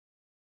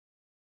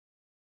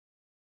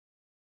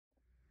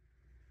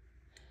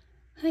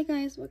Hi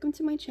guys, welcome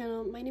to my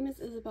channel. My name is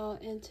Isabel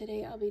and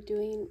today I'll be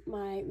doing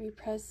my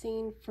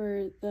repressing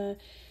for the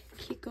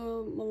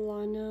Kiko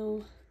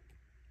Milano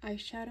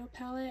eyeshadow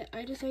palette.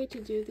 I decided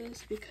to do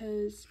this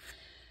because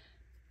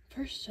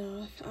first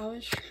off, I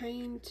was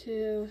trying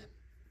to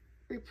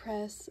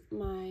repress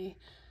my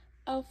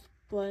e.l.f.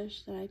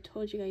 blush that I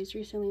told you guys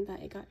recently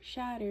that it got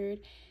shattered,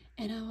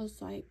 and I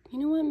was like, you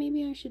know what,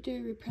 maybe I should do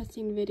a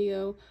repressing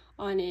video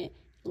on it.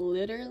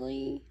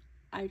 Literally,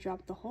 I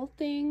dropped the whole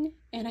thing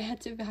and I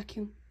had to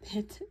vacuum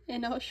it,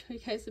 and I'll show you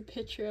guys a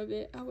picture of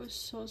it. I was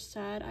so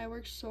sad. I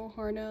worked so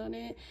hard on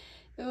it.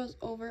 It was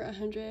over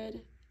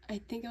 100,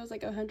 I think it was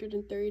like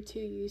 132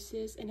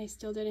 uses, and I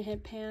still didn't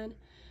hit pan.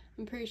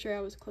 I'm pretty sure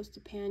I was close to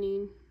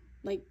panning,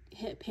 like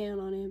hit pan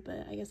on it,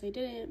 but I guess I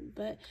didn't.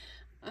 But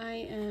I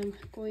am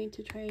going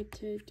to try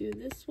to do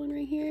this one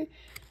right here,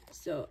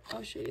 so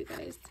I'll show you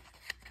guys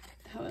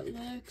how it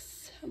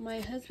looks. My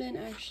husband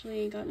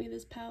actually got me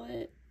this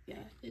palette.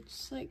 Yeah,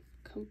 it's like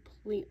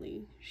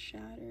completely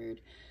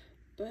shattered,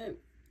 but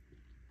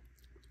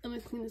I'm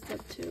gonna clean this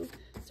up too.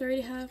 So I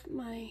already have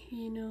my,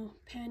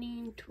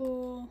 panning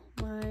tool,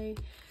 my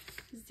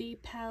Z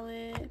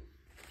palette.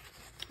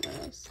 What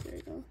else? There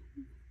we go.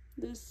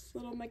 This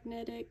little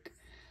magnetic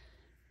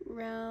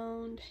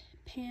round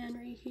pan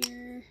right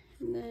here,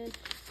 and then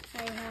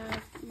I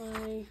have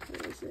my,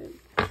 what is it?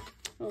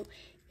 Oh,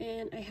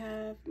 and I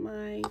have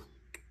my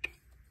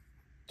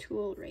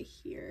tool right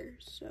here,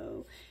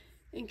 so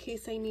in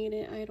case I need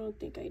it. I don't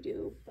think I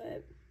do,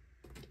 but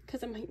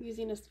because I'm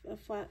using a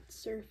flat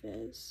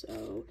surface,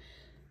 so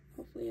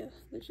hopefully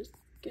let's just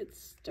get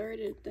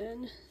started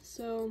then.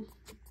 So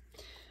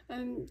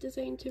I'm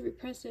deciding to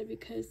repress it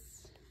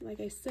because,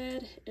 like I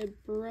said,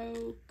 it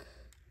broke.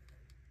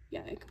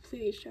 Yeah, it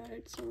completely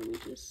shattered. So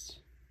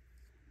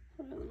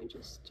let me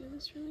just do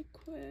this really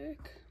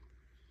quick,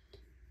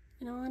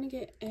 and I want to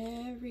get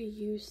every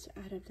use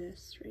out of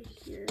this right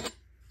here.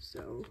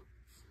 So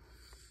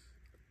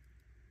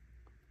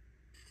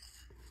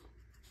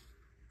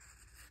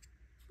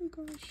oh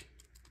gosh,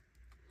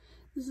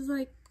 this is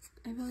like,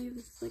 I believe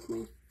this is like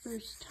my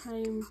first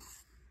time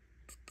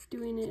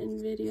doing it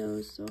in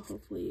videos, so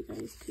hopefully you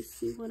guys can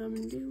see what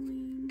I'm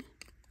doing.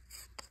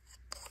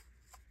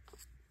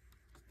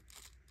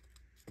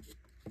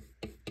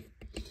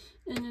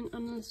 And then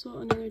also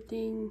another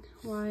thing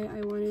why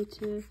I wanted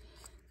to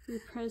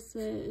repress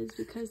it is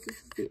because this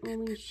is the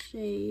only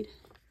shade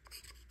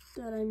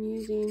that I'm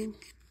using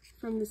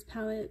from this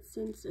palette,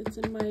 since it's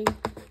in my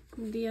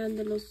Dia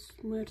de los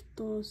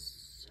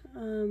Muertos,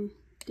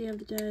 Day of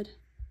the Dead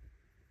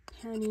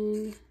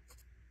panning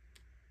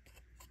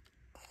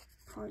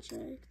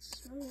project.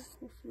 So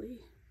hopefully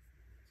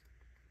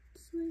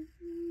it's like,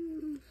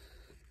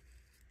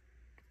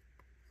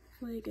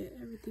 hopefully I get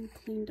everything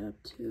cleaned up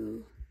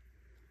too.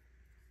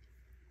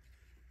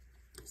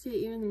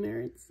 See, even the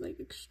mirror, it's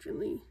like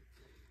extremely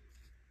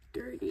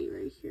dirty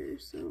right here.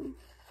 So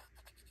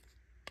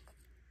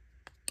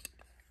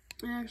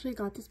I actually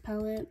got this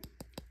palette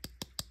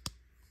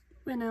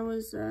when I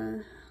was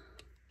on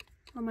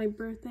my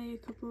birthday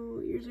a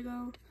couple years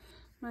ago.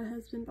 My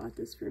husband bought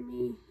this for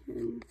me,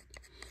 and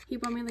he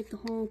bought me like the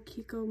whole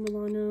Kiko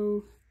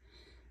Milano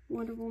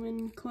Wonder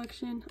Woman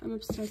collection. I'm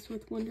obsessed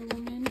with Wonder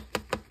Woman.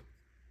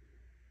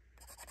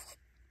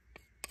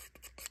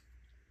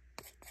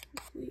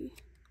 Hopefully,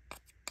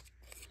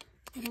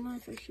 I don't know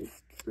if I should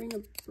bring a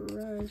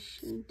brush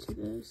into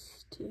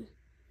this to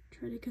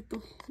try to get the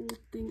whole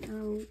thing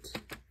out.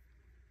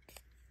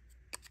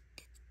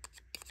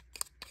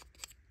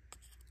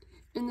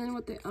 And then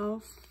with the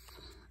e.l.f.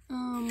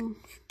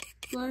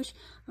 blush,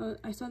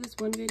 I saw this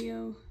one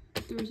video.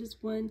 There was this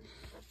one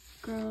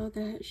girl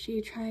that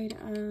she tried,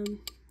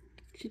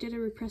 she did a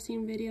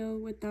repressing video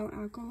without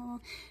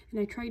alcohol, and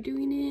I tried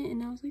doing it,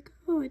 and I was like,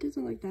 oh, it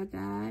doesn't look that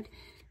bad.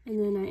 And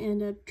then I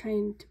ended up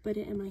trying to put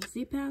it in my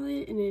Z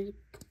palette, and it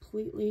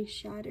completely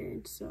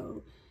shattered.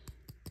 So,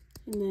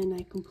 and then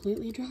I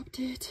completely dropped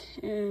it,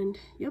 and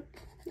yep,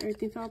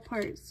 everything fell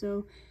apart.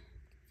 So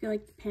I feel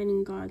like the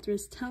panning gods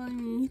was telling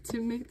me to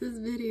make this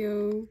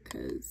video,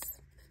 because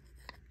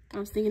I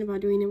was thinking about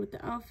doing it with the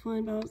e.l.f.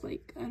 one, but I was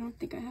like, I don't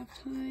think I have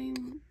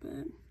time.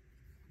 But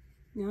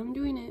now I'm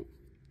doing it.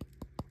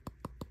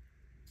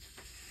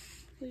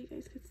 So you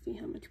guys could see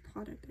how much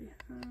product I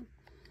have.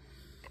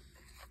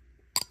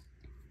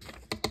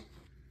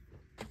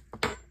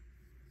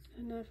 I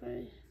don't know if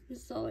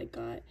this is all I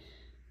got.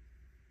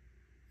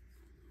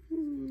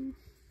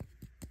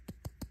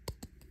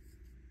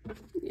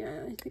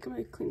 Yeah, I think I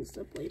might clean this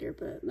up later,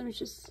 but let me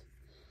just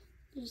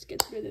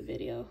get through the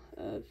video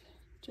of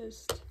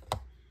just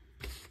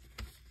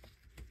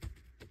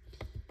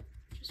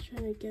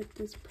trying to get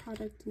this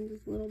product in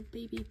this little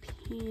baby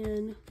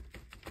pan.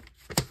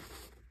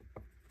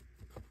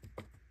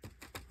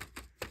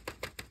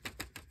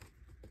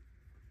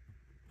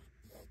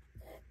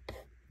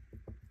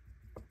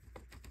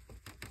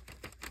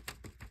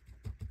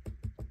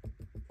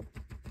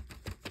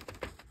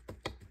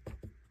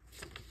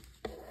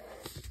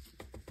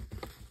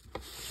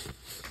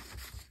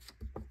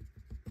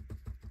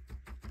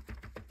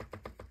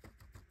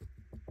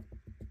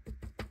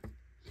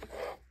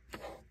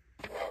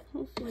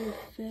 hopefully it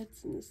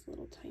fits in this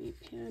little tiny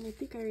pan. I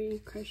think I already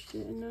crushed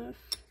it enough.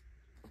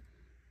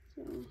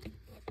 So,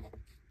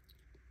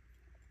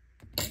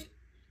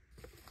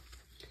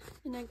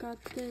 and I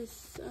got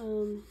this,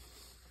 oh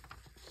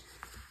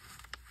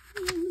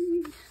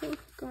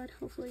god,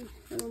 hopefully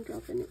I don't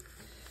drop in it.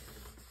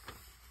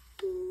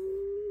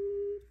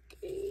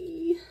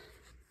 Okay.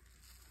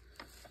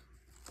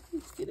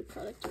 Let's see the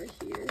product right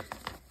here.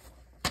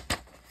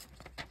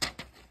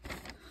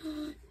 No, a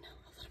little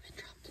bit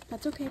dropped.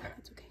 That's okay,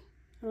 that's okay.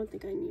 I don't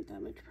think I need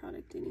that much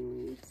product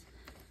anyways.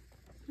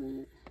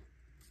 But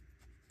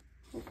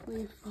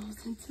hopefully it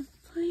falls into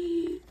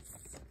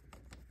place.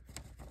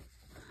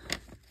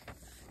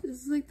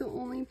 This is like the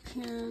only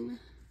pan.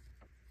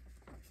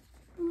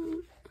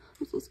 I'm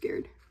so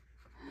scared.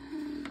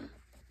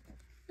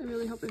 I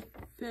really hope it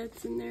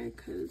fits in there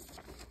because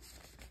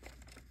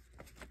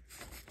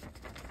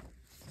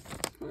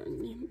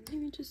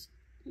maybe just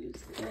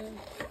use the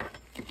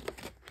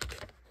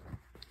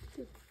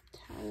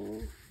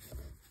towel,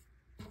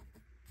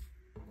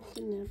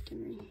 the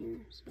napkin right here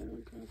so I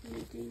don't drop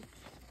anything.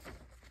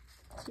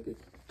 So I could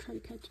try to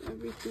catch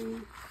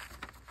everything.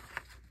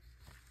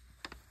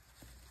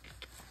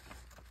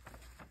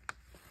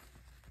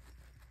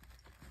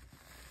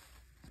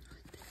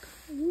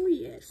 Oh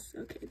yes,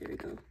 okay, there we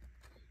go.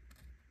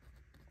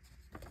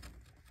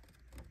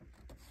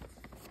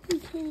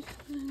 Okay,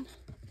 then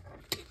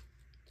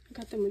I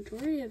got the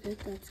majority of it,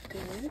 that's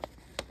good.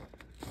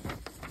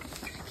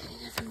 Try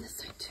getting it on this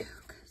side too,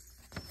 because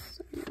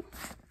I know.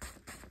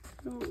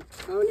 No.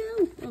 Oh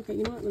no! Okay,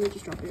 you know what? Let me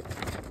just drop it.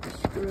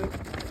 Screw it.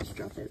 Just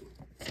drop it.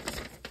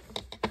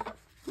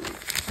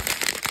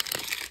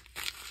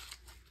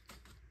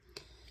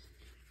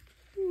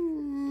 I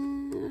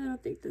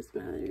don't think this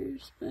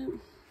matters, but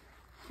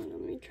hold on,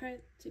 let me try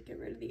to get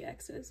rid of the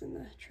excess in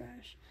the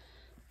trash.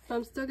 But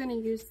I'm still gonna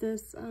use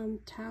this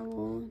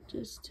towel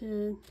just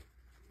to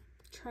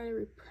try to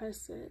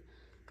repress it.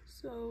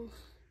 So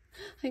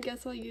I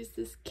guess I'll use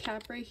this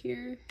cap right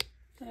here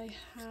that I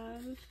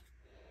have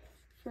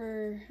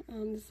for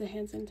this is a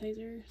hand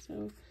sanitizer.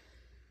 So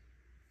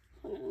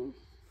hold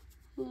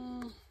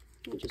on,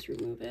 let me just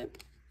remove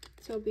it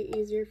so it'll be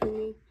easier for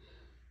me.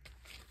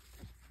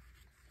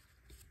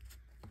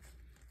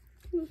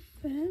 Will it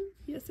fit?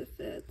 Yes, it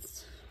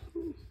fits.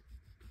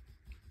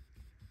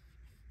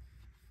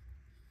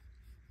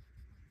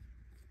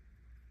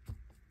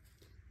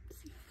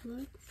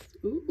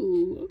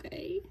 Ooh,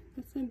 okay,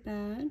 that's not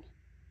bad.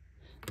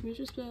 Let me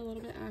just put a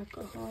little bit of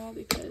alcohol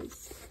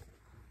because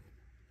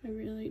I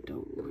really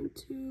don't want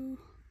to.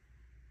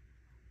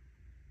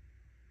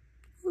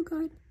 Oh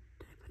god,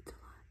 did I put a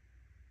lot?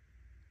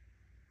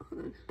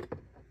 Hold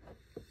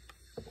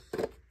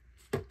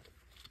on.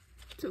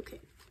 It's okay,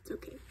 it's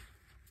okay.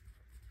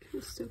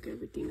 Just soak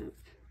everything up.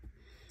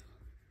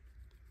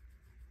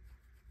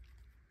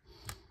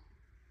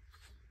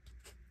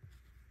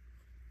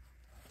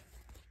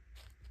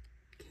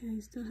 Okay, I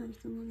still have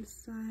some on the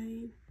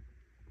side.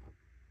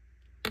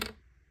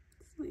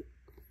 It's like,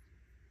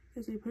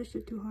 because I pushed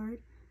it too hard.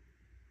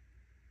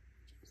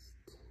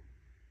 Just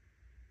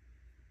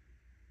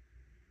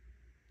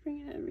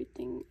bring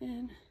everything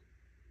in.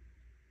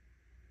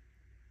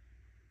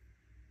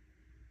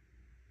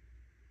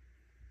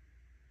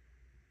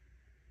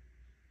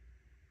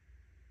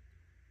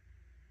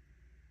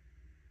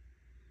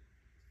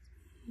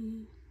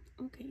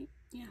 Okay,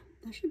 yeah,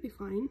 that should be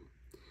fine.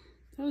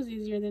 That was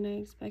easier than I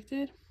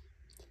expected.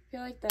 I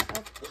feel like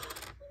that.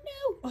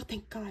 No! Oh,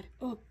 thank God.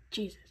 Oh,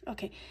 Jesus.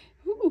 Okay.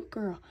 Ooh,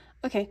 girl.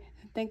 Okay,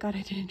 thank God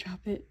I didn't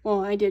drop it.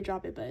 Well, I did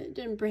drop it, but it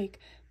didn't break.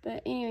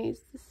 But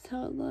anyways, this is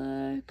how it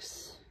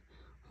looks.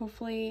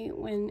 Hopefully,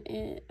 when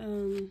it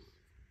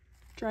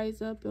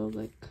dries up, it'll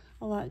look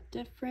a lot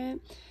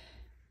different.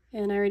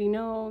 And I already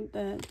know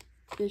that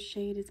this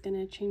shade is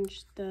gonna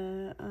change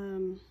the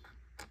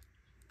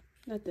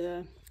not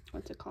the,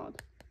 what's it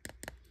called?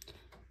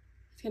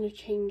 It's gonna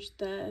change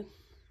the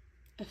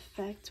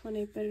effect when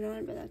I put it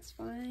on, but that's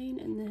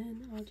fine. And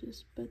then I'll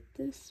just put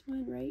this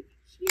one right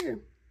here.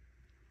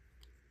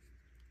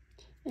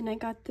 And I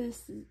got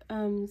this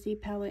Z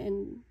palette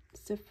in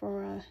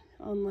Sephora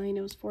online.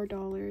 It was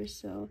 $4,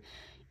 so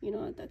you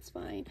know what, that's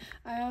fine.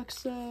 I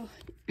also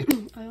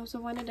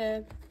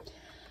wanted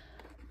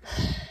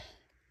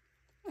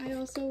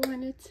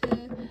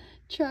to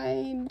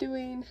try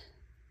doing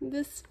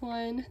this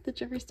one, the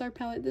Jeffree Star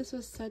palette. This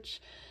was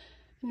such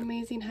an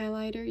amazing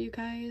highlighter, you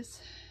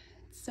guys.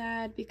 It's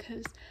sad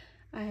because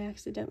I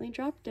accidentally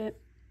dropped it.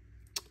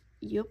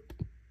 Yup.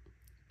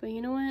 But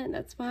you know what?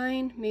 That's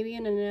fine. Maybe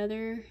in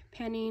another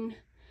panning,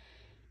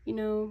 you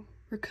know,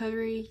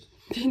 recovery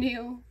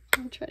video,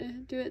 I'll try to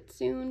do it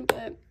soon.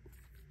 But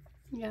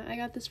yeah, I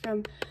got this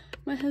from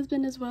my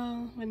husband as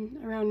well when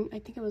around, I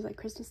think it was like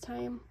Christmas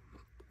time,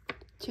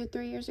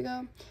 2-3 years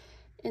ago.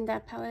 And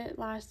that palette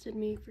lasted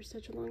me for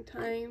such a long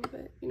time,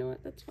 but you know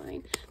what, that's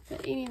fine.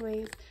 But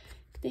anyways,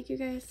 thank you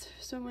guys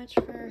so much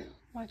for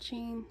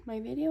watching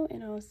my video,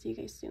 and I'll see you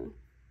guys soon.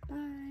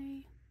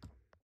 Bye.